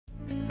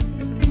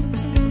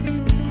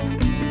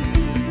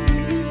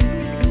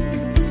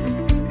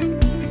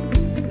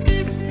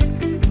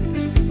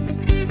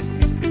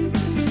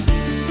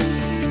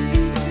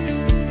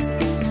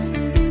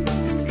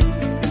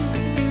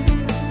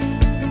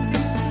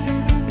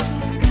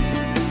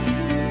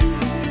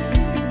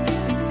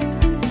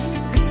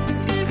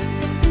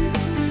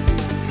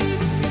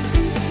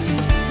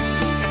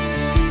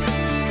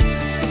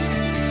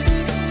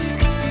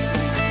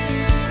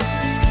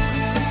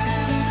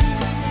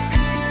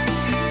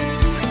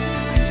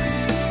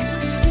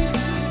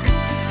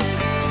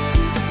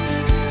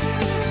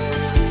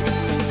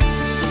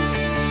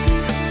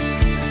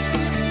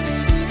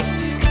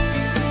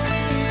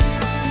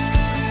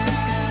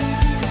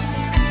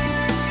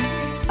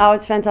Oh,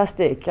 it's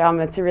fantastic.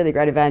 It's a really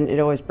great event. It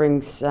always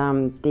brings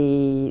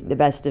the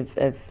best of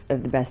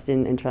the best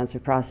in transfer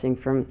pricing,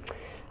 from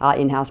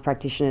in-house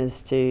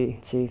practitioners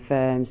to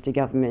firms to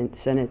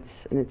governments, and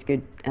it's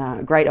good,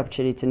 great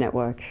opportunity to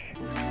network.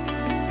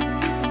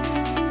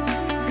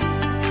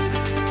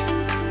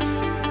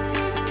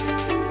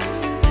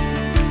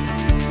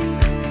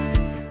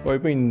 Well,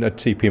 we've been at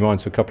TP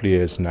Mines for a couple of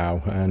years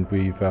now, and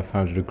we've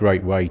found it a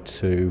great way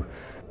to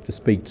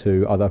speak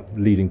to other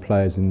leading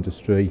players in the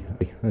industry.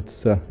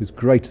 It's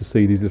great to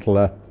see these little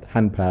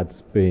hand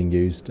pads being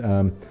used.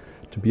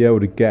 To be able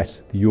to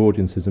get the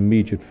audience's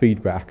immediate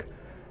feedback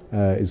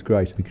is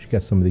great, because you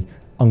get some of the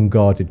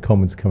unguarded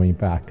comments coming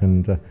back,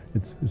 and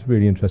it's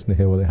really interesting to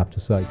hear what they have to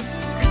say.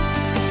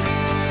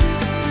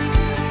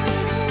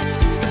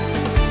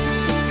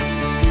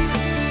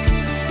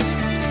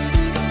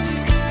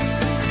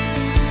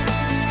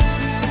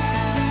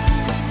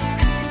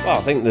 Well,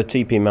 I think the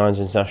TP Mines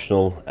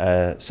International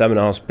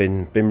seminar's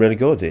been really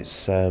good.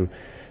 It's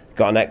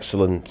got an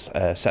excellent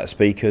set of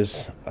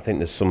speakers. I think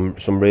there's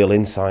some real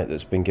insight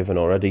that's been given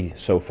already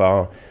so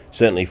far,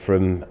 certainly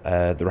from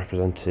the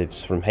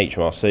representatives from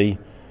HMRC,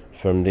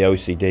 from the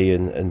OECD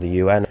and the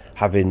UN.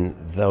 Having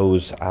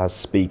those as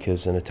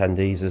speakers and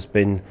attendees has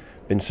been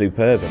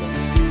superb.